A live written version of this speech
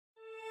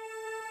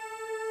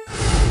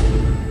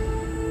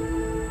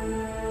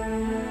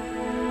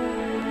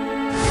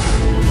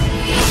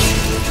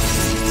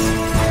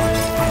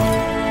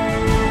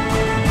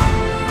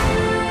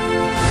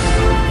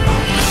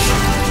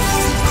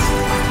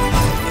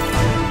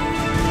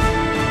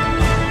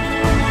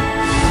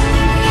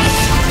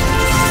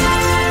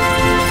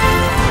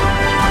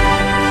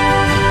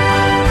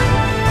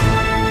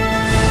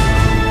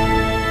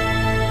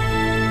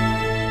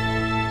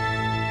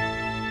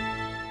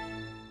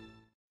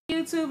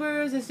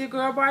YouTubers, it's your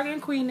girl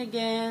Bargain Queen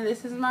again.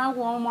 This is my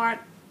Kmart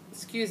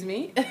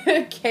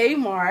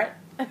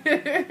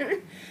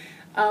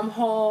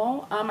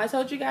haul. I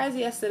told you guys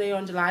yesterday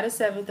on July the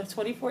 7th of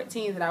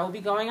 2014 that I will be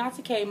going out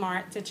to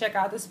Kmart to check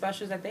out the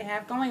specials that they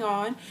have going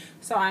on.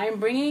 So I am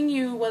bringing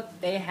you what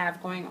they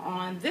have going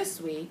on this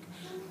week.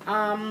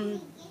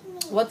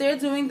 What they're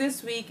doing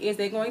this week is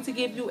they're going to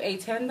give you a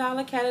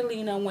 $10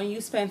 Catalina when you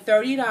spend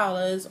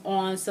 $30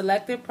 on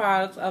selected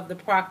products of the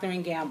Procter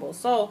 & Gamble.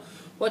 So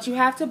what you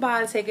have to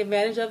buy to take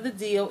advantage of the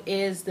deal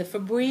is the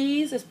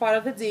Febreze as part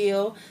of the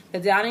deal, the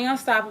Downy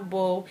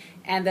Unstoppable,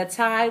 and the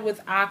Tide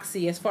with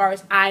Oxy, as far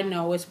as I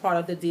know, is part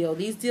of the deal.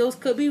 These deals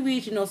could be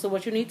regional, so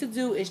what you need to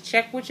do is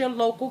check with your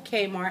local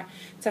Kmart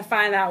to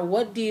find out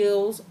what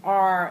deals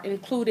are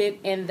included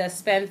in the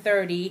spend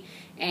 30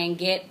 and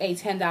get a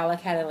 $10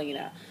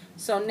 Catalina.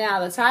 So now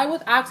the Tide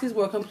with Oxys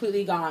were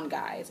completely gone,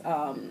 guys.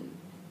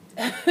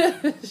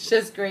 It's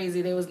just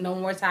crazy. There was no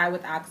more Tide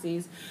with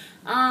Oxys.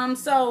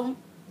 So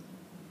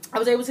I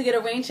was able to get a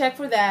rain check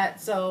for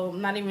that, so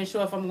I'm not even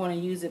sure if I'm going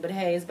to use it. But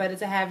hey, it's better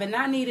to have it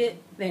not need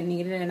it than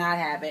need it and not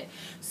have it.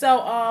 So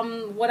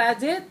what I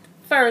did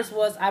first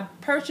was I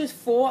purchased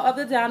 4 of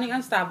the Downy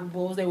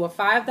Unstoppables. They were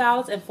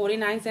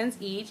 $5.49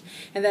 each.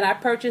 And then I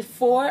purchased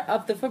 4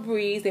 of the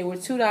Febreze. They were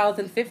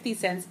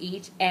 $2.50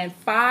 each. And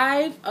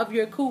 5 of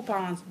your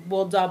coupons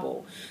will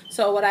double.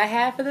 So what I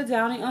had for the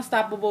Downy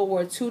Unstoppable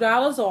were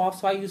 $2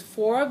 off. So I used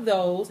 4 of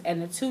those. And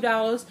the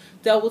 $2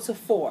 doubled to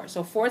 4.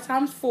 So 4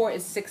 times 4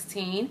 is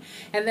 16.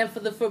 And then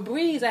for the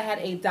Febreze, I had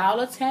a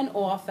 $1.10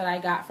 off that I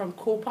got from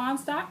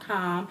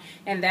coupons.com.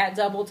 And that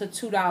doubled to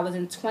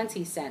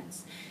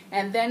 $2.20.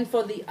 And then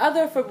for the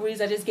other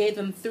Febreze, I just gave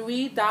them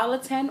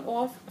 $3.10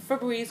 off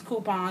Febreze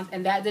coupons,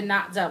 and that did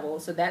not double.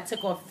 So that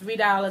took off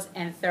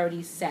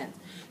 $3.30.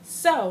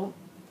 So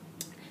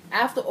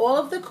after all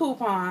of the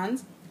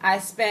coupons, I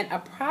spent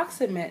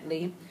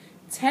approximately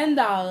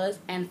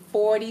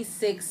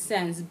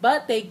 $10.46.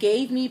 But they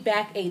gave me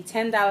back a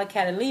 $10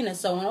 Catalina.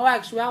 So in all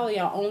actuality,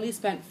 I only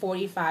spent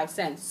 45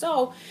 cents.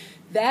 So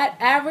that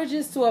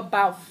averages to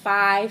about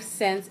 5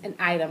 cents an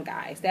item,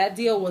 guys. That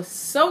deal was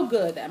so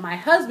good that my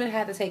husband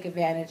had to take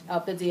advantage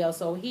of the deal.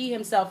 So he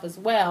himself as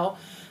well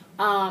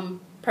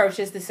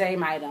purchased the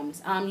same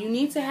items. You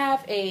need to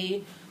have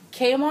a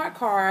Kmart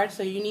card.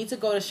 So you need to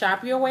go to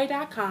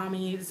shopyourway.com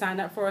and you need to sign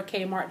up for a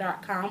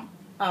Kmart.com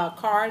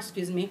card,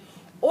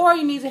 or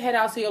you need to head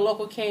out to your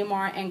local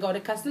Kmart and go to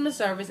customer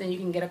service and you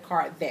can get a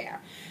card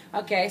there.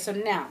 Okay, so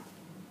now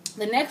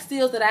the next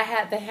deals that I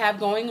had to have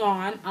going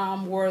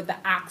on were the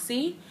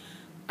Oxy.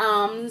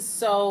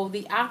 So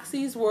the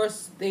Oxys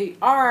they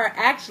are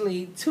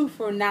actually 2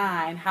 for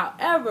 $9.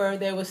 However,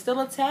 there was still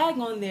a tag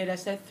on there that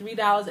said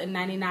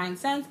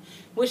 $3.99,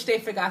 which they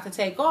forgot to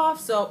take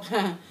off. So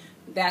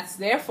that's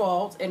their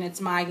fault, and it's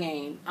my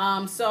game.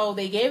 So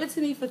they gave it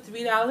to me for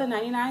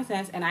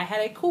 $3.99, and I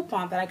had a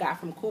coupon that I got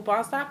from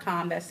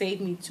coupons.com that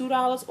saved me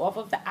 $2 off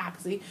of the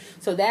Oxy.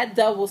 So that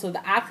doubled. So the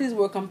Oxys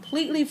were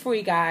completely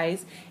free,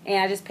 guys,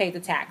 and I just paid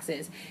the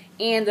taxes.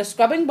 And the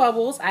scrubbing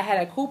bubbles, I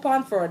had a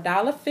coupon for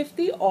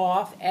 $1.50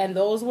 off, and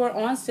those were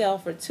on sale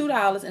for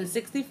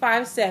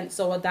 $2.65.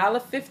 So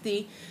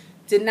 $1.50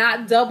 did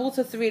not double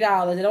to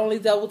 $3. It only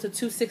doubled to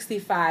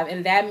 $2.65,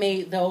 and that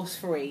made those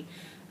free.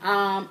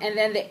 And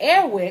then the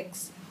Air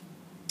Wicks,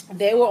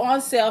 they were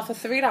on sale for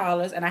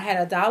 $3, and I had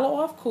a $1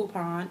 off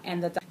coupon.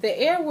 And the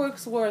Air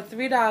Wicks were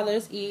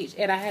 $3 each,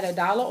 and I had a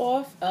 $1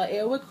 off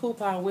Air Wick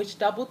coupon, which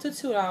doubled to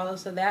 $2,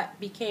 so that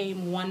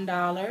became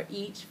 $1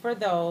 each for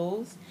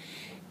those.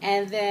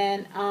 And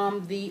then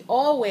the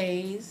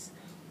Always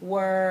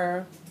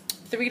were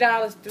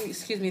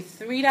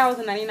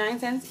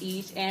 $3.99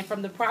 each, and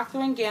from the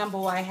Procter &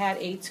 Gamble, I had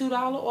a $2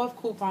 off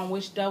coupon,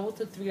 which doubled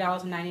to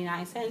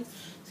 $3.99.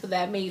 So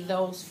that made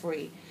those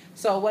free.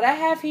 So what I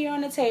have here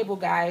on the table,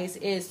 guys,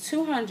 is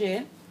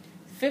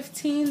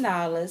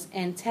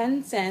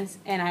 $215.10,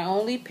 and I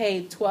only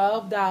paid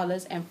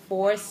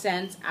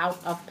 $12.04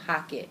 out of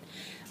pocket.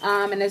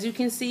 And as you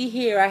can see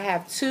here, I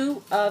have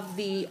 2 of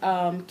the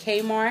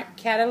Kmart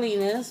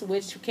Catalinas,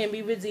 which can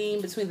be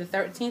redeemed between the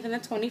 13th and the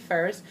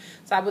 21st.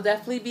 So I will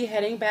definitely be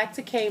heading back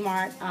to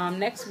Kmart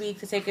next week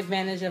to take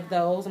advantage of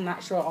those. I'm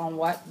not sure on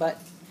what, but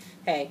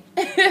hey.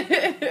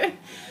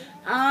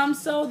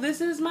 So this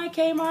is my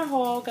Kmart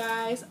haul,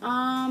 guys.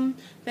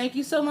 Thank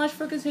you so much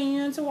for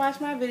continuing to watch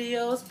my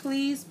videos.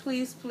 Please,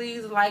 please,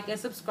 please like and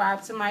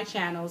subscribe to my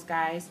channels,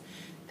 guys.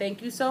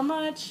 Thank you so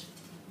much.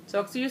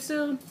 Talk to you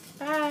soon.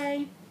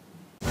 Bye.